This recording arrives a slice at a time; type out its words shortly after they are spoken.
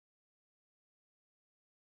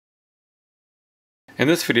In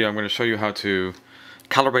this video, I'm going to show you how to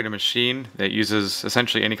calibrate a machine that uses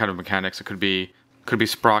essentially any kind of mechanics. It could be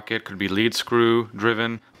sprocket, could be lead screw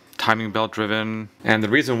driven, timing belt driven. And the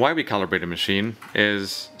reason why we calibrate a machine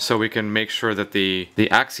is so we can make sure that the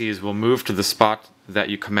axes will move to the spot that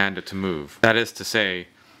you command it to move. That is to say,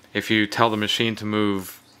 if you tell the machine to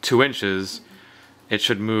move 2 inches, it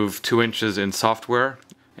should move 2 inches in software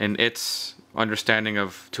in its understanding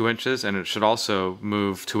of 2 inches, and it should also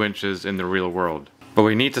move 2 inches in the real world. But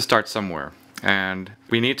we need to start somewhere, and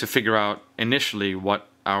we need to figure out initially what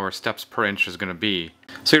our steps per inch is going to be.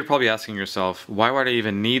 So you're probably asking yourself, why would I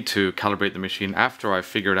even need to calibrate the machine after I've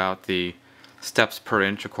figured out the steps per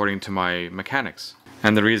inch according to my mechanics?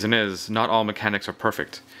 And the reason is, not all mechanics are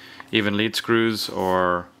perfect. Even lead screws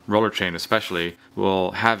or roller chain especially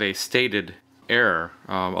will have a stated error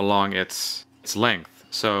along its length.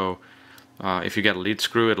 So if you get a lead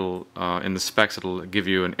screw, it'll in the specs it'll give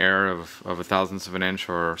you an error of a thousandth of an inch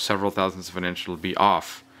or several thousandths of an inch. It'll be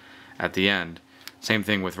off at the end. Same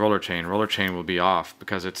thing with roller chain. Roller chain will be off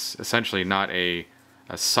because it's essentially not a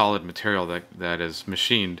solid material that is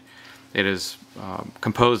machined. It is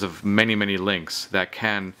composed of many links that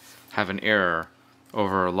can have an error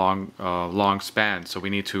over a long span. So we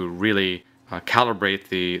need to really calibrate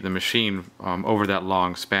the machine over that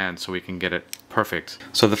long span so we can get it perfect.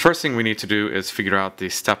 So the first thing we need to do is figure out the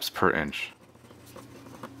steps per inch.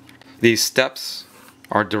 These steps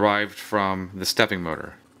are derived from the stepping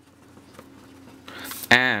motor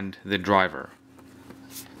and the driver.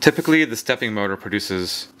 Typically, the stepping motor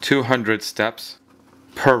produces 200 steps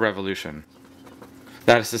per revolution.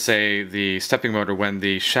 That is to say, the stepping motor, when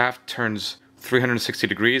the shaft turns 360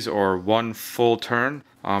 degrees or one full turn,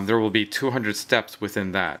 there will be 200 steps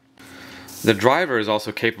within that. The driver is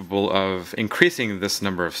also capable of increasing this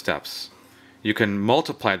number of steps. You can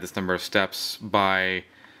multiply this number of steps by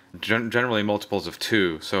generally multiples of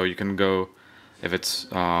 2. So you can go, if it's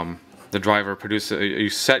the driver produces,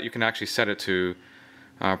 you can actually set it to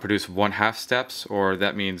produce 1/2 steps, or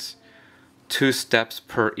that means 2 steps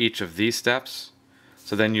per each of these steps.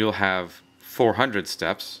 So then you'll have 400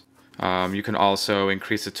 steps. You can also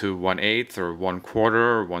increase it to 1/8 or 1/4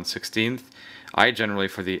 or 1/16. I generally,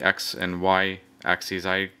 for the X and Y axes,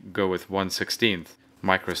 I go with 1/16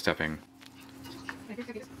 microstepping.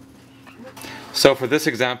 So for this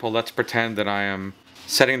example, let's pretend that I am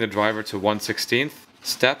setting the driver to 1/16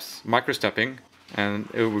 steps, microstepping, and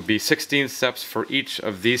it would be 16 steps for each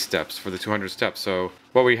of these steps for the 200 steps. So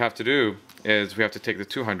what we have to do is we have to take the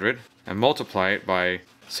 200 and multiply it by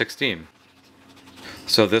 16.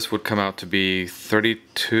 So this would come out to be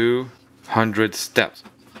 3,200 steps.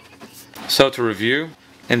 So to review,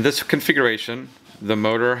 in this configuration, the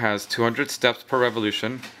motor has 200 steps per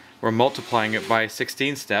revolution. We're multiplying it by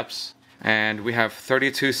 16 steps, and we have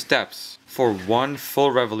 32 steps for one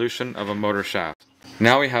full revolution of a motor shaft.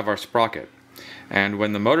 Now we have our sprocket, and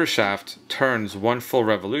when the motor shaft turns one full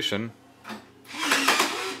revolution,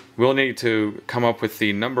 we'll need to come up with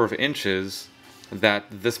the number of inches that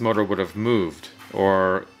this motor would have moved,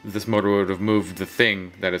 or this motor would have moved the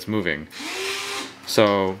thing that it's moving.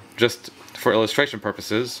 So just for illustration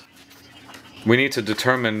purposes, we need to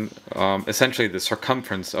determine essentially the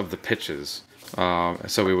circumference of the pitches.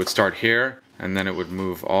 So we would start here, and then it would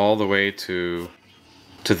move all the way to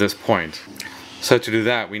this point. So to do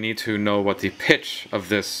that, we need to know what the pitch of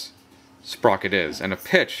this sprocket is, and a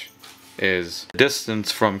pitch is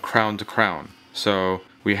distance from crown to crown. So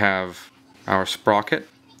we have our sprocket,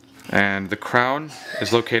 and the crown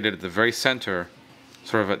is located at the very center,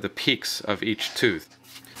 sort of at the peaks of each tooth.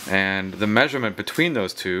 And the measurement between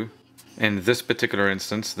those two, in this particular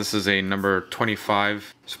instance, this is a number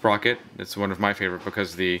 25 sprocket. It's one of my favorite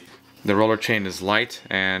because the roller chain is light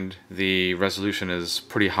and the resolution is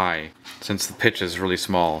pretty high since the pitch is really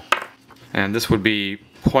small. And this would be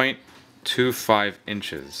 0.25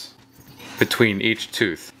 inches between each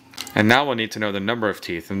tooth. And now we'll need to know the number of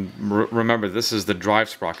teeth. And remember, this is the drive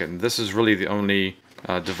sprocket, and this is really the only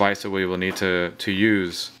device that we will need to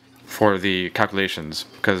use for the calculations,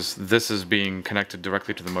 because this is being connected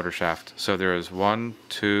directly to the motor shaft. So there is 1,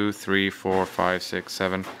 2, 3, 4, 5, 6,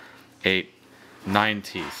 7, 8, 9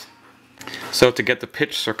 teeth. So to get the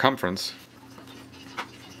pitch circumference,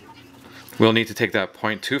 we'll need to take that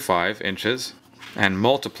 0.25 inches and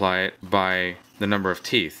multiply it by the number of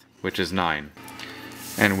teeth, which is 9.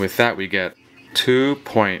 And with that we get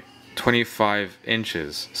 2.25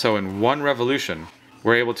 inches. So in one revolution,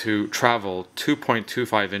 we're able to travel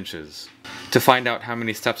 2.25 inches. To find out how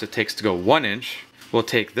many steps it takes to go 1 inch, we'll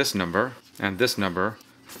take this number and this number,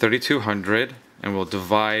 3,200, and we'll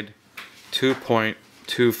divide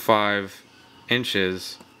 2.25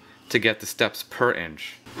 inches to get the steps per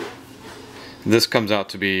inch. This comes out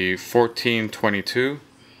to be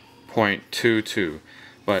 1422.22,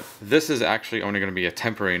 but this is actually only going to be a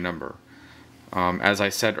temporary number. As I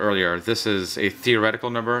said earlier, this is a theoretical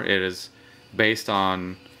number. It is based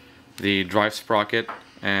on the drive sprocket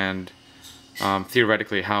and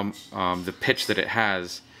theoretically how the pitch that it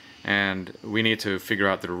has, and we need to figure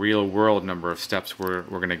out the real world number of steps we're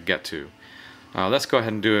going to get to. Let's go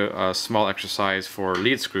ahead and do a small exercise for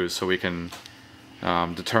lead screws so we can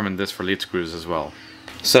determine this for lead screws as well.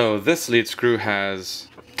 So this lead screw has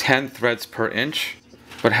 10 threads per inch,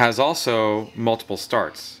 but has also multiple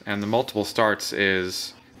starts, and the multiple starts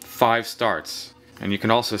is 5 starts, and you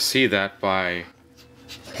can also see that by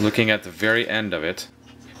looking at the very end of it,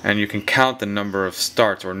 and you can count the number of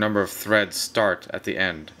starts or number of threads start at the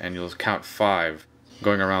end, and you'll count 5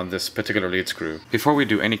 going around this particular lead screw. Before we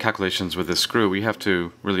do any calculations with this screw, we have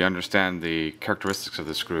to really understand the characteristics of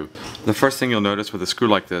the screw. The first thing you'll notice with a screw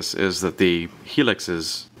like this is that the helix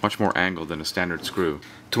is much more angled than a standard screw.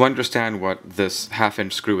 To understand what this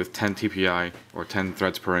half-inch screw with 10 TPI or 10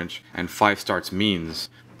 threads per inch and 5 starts means,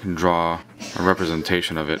 you can draw a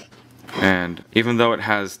representation of it. And even though it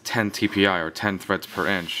has 10 TPI or 10 threads per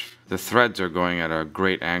inch, the threads are going at a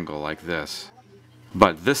great angle like this.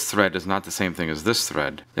 But this thread is not the same thing as this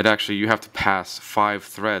thread. It actually, you have to pass 5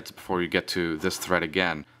 threads before you get to this thread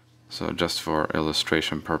again. So just for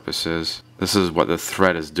illustration purposes, this is what the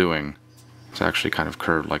thread is doing. It's actually kind of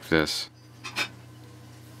curved like this.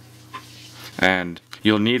 And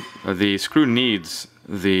you'll need, the screw needs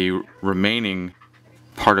the remaining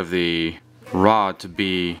part of the rod to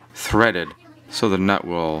be threaded so the nut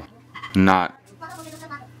will not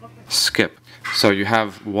skip. So you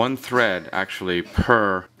have 1 thread actually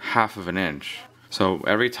per half of an inch. So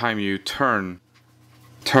every time you turn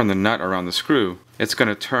the nut around the screw, it's going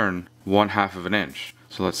to turn 1/2 of an inch.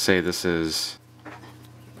 So let's say this is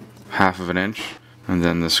 1/2 of an inch, and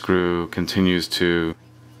then the screw continues to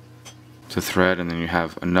thread, and then you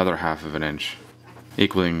have another 1/2 of an inch,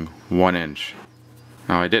 equaling 1 inch.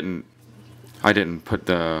 Now I didn't put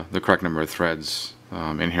the correct number of threads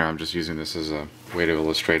in here. I'm just using this as a way to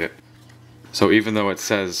illustrate it. So even though it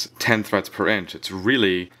says 10 threads per inch, it's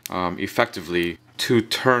really effectively 2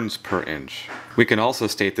 turns per inch. We can also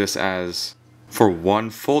state this as, for 1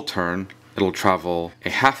 full turn, it'll travel a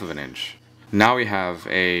 1/2 of an inch. Now we have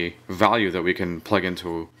a value that we can plug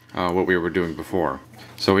into what we were doing before.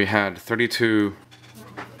 So we had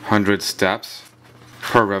 3,200 steps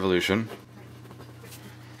per revolution,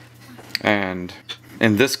 and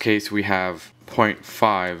in this case we have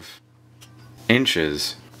 0.5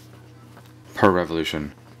 inches per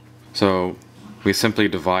revolution. So we simply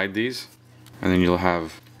divide these, and then you'll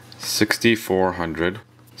have 6,400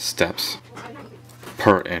 steps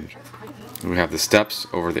per inch. We have the steps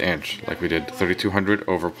over the inch, like we did 3,200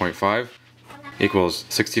 over 0.5 equals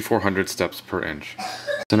 6,400 steps per inch.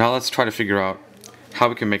 So now let's try to figure out how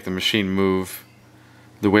we can make the machine move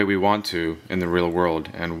the way we want to in the real world,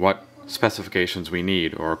 and what specifications we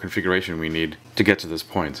need or configuration we need to get to this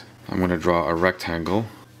point. I'm going to draw a rectangle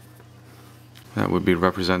that would be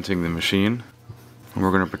representing the machine, and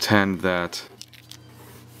we're going to pretend that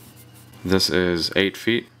this is 8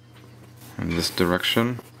 feet in this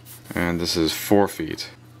direction, and this is 4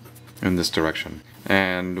 feet in this direction,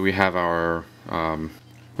 and we have our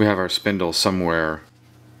spindle somewhere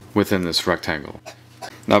within this rectangle.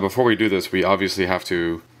 Now before we do this, we obviously have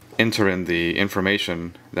to enter in the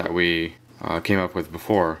information that we came up with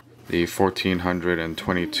before, the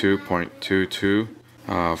 1422.22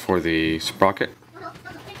 for the sprocket,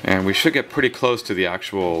 and we should get pretty close to the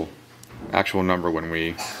actual number when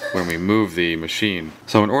we move the machine.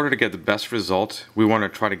 So in order to get the best result, we want to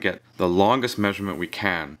try to get the longest measurement we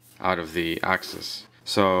can out of the axis.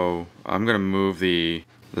 So I'm going to move the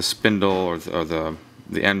spindle or the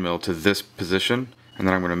end mill to this position, and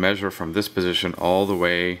then I'm going to measure from this position all the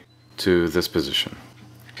way to this position.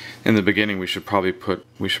 In the beginning, we should probably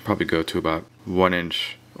go to about 1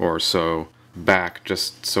 inch or so back,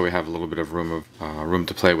 just so we have a little bit of room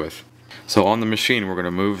to play with. So on the machine, we're going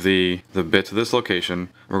to move the bit to this location.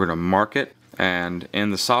 We're going to mark it, and in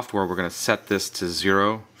the software, we're going to set this to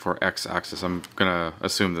 0 for x-axis. I'm going to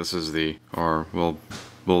assume this is we'll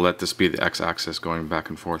let this be the x-axis going back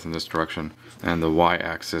and forth in this direction, and the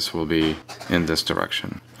y-axis will be in this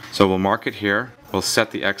direction. So we'll mark it here. We'll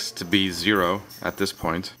set the x to be 0 at this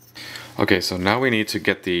point. Okay, so now we need to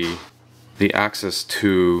get the axis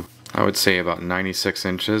to, I would say, about 96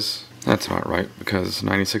 inches. That's not right, because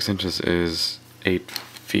 96 inches is 8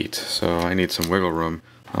 feet, so I need some wiggle room.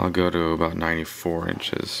 I'll go to about 94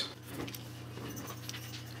 inches.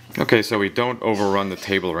 Okay, so we don't overrun the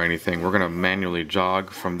table or anything. We're going to manually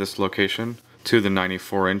jog from this location to the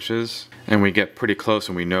 94 inches, and we get pretty close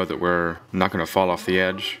and we know that we're not going to fall off the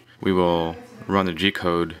edge. We will run the G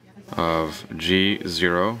code of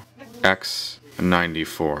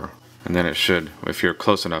G0X94, and then it should, if you're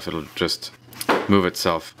close enough, it'll just move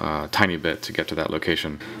itself a tiny bit to get to that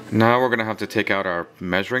location. Now we're going to have to take out our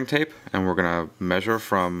measuring tape, and we're going to measure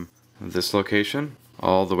from this location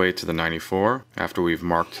all the way to the 94 after we've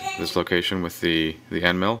marked this location with the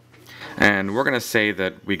end mill. And we're going to say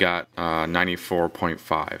that we got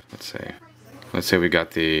 94.5, Let's say we got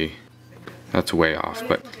the, that's way off,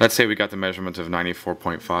 but let's say we got the measurement of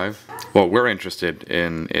 94.5. What we're interested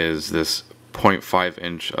in is this 0.5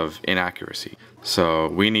 inch of inaccuracy. So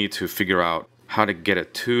we need to figure out how to get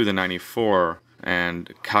it to the 94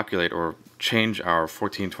 and calculate or change our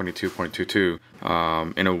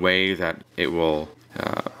 1422.22 in a way that it will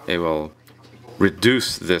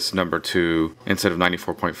reduce this number to, instead of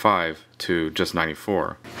 94.5, to just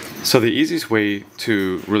 94. So the easiest way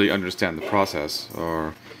to really understand the process,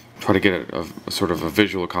 or try to get a sort of a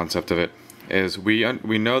visual concept of it, is we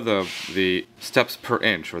know the steps per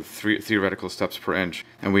inch, or the theoretical steps per inch,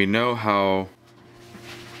 and we know how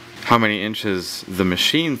many inches the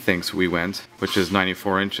machine thinks we went, which is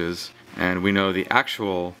 94 inches, and we know the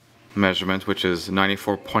actual measurement, which is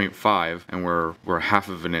 94.5, and we're half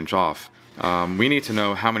of an inch off. We need to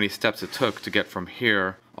know how many steps it took to get from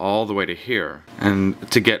here all the way to here. And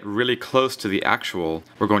to get really close to the actual,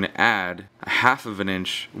 we're going to add a half of an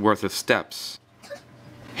inch worth of steps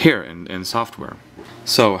here in software.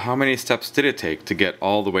 So how many steps did it take to get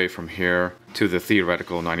all the way from here to the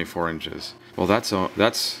theoretical 94 inches? Well, that's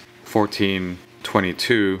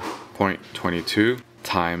 1422.22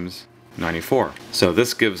 times 94. So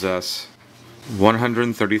this gives us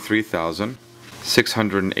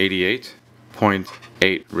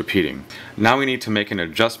 133,688.8 repeating. Now we need to make an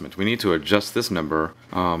adjustment. We need to adjust this number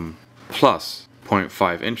plus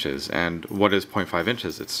 0.5 inches. And what is 0.5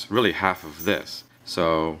 inches? It's really half of this.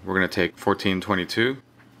 So we're going to take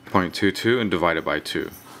 1422.22 and divide it by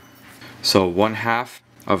 2. So 1/2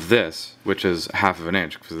 of this, which is half of an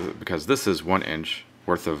inch, because this is 1 inch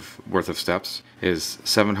worth of steps, is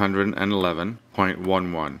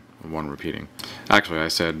 711.11, one repeating. Actually, I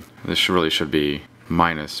said this really should be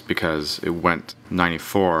minus because it went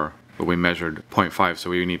 94, but we measured 0.5, so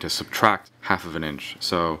we need to subtract half of an inch.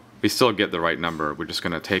 So we still get the right number. We're just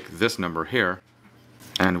going to take this number here,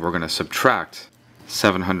 and we're going to subtract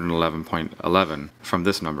 711.11 from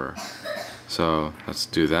this number. So let's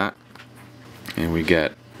do that, and we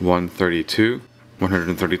get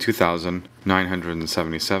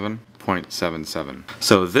 132,977.77.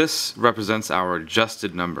 So this represents our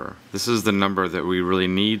adjusted number. This is the number that we really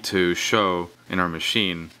need to show in our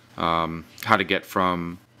machine, how to get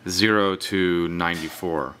from 0 to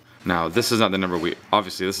 94. Now this is not the number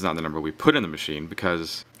obviously this is not the number we put in the machine,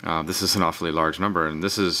 because this is an awfully large number, and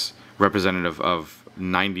this is representative of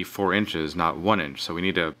 94 inches, not 1 inch. So we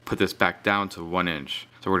need to put this back down to 1 inch.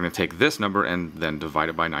 So we're going to take this number and then divide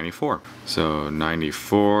it by 94. So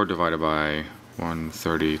 94 divided by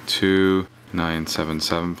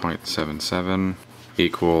 132,977.77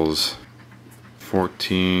 equals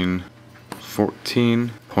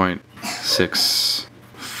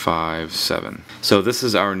 14.657. So this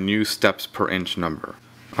is our new steps per inch number,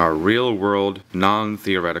 our real world,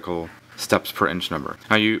 non-theoretical steps per inch number.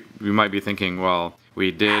 Now you might be thinking, well,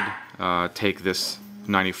 we did take this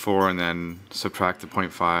 94 and then subtract the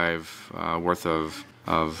 0.5 worth of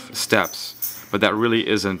steps, but that really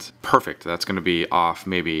isn't perfect. That's going to be off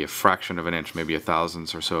maybe a fraction of an inch, maybe a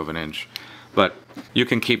thousandth or so of an inch. But you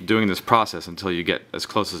can keep doing this process until you get as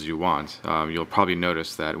close as you want. You'll probably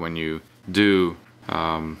notice that when you do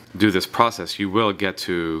this process, you will get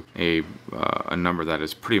to a number that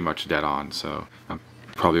is pretty much dead on. So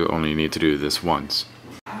probably only need to do this once.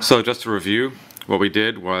 So just to review, what we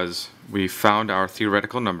did was we found our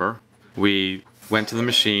theoretical number. We went to the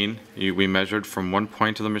machine. We measured from one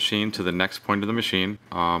point of the machine to the next point of the machine,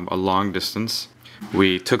 a long distance.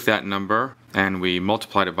 We took that number and we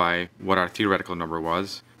multiplied it by what our theoretical number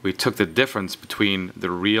was. We took the difference between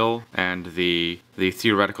the real and the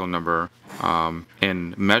theoretical number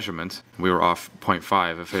in measurement. We were off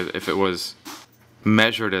 0.5. If it was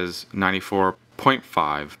measured as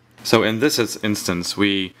 94.5. So in this instance,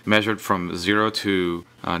 we measured from 0 to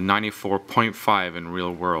 94.5 in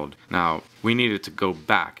real world. Now, we needed to go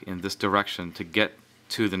back in this direction to get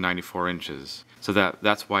to the 94 inches. So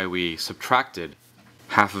that's why we subtracted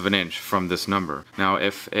half of an inch from this number. Now,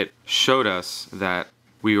 if it showed us that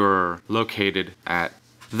we were located at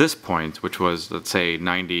this point, which was, let's say,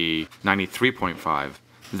 93.5,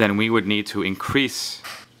 then we would need to increase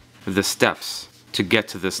the steps to get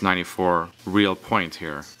to this 94 real point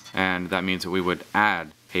here. And that means that we would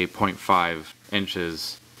add a 0.5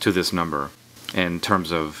 inches to this number in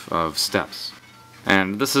terms of steps.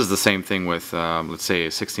 And this is the same thing with, let's say,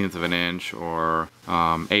 a 16th of an inch or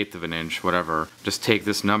 1/8 of an inch, whatever. Just take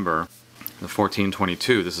this number, the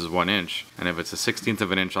 1422, this is 1 inch, and if it's a 16th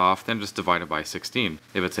of an inch off, then just divide it by 16.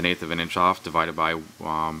 If it's an 1/8 of an inch off, divide it by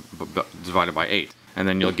 8, and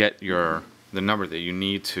then you'll get the number that you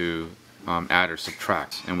need to add or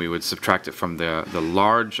subtract. And we would subtract it from the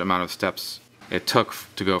large amount of steps it took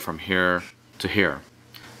to go from here to here,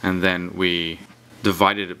 and then we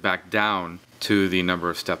divided it back down to the number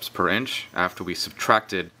of steps per inch after we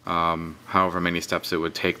subtracted however many steps it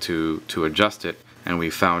would take to adjust it, and we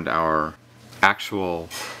found our actual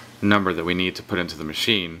number that we need to put into the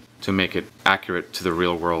machine to make it accurate to the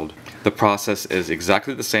real world. The process is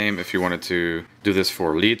exactly the same if you wanted to do this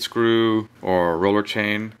for lead screw or roller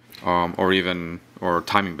chain or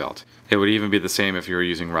timing belt. It would even be the same if you were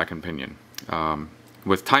using rack and pinion.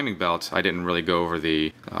 With timing belts, I didn't really go over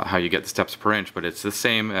the how you get the steps per inch, but it's the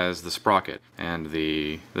same as the sprocket, and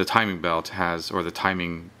the timing belt has, or the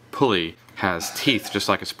timing pulley has teeth just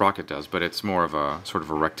like a sprocket does, but it's more of a sort of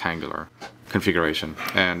a rectangular configuration.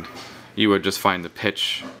 And you would just find the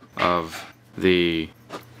pitch of the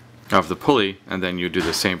pulley, and then you do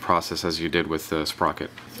the same process as you did with the sprocket.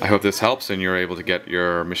 I hope this helps and you're able to get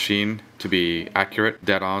your machine to be accurate,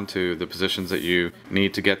 dead on to the positions that you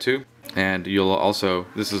need to get to. And you'll also,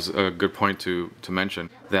 this is a good point to mention,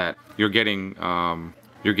 that you're getting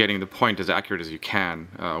the point as accurate as you can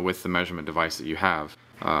with the measurement device that you have.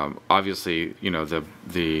 Obviously, you know,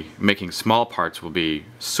 the making small parts will be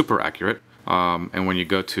super accurate, and when you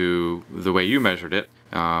go to the way you measured it,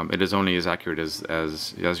 it is only as accurate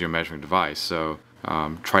as your measuring device. So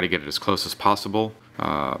try to get it as close as possible,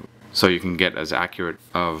 so you can get as accurate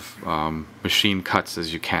of machine cuts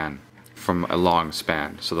as you can from a long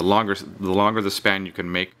span. So the longer the span you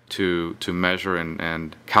can make to measure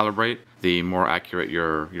and calibrate, the more accurate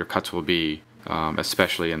your cuts will be,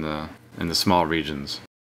 especially in the small regions.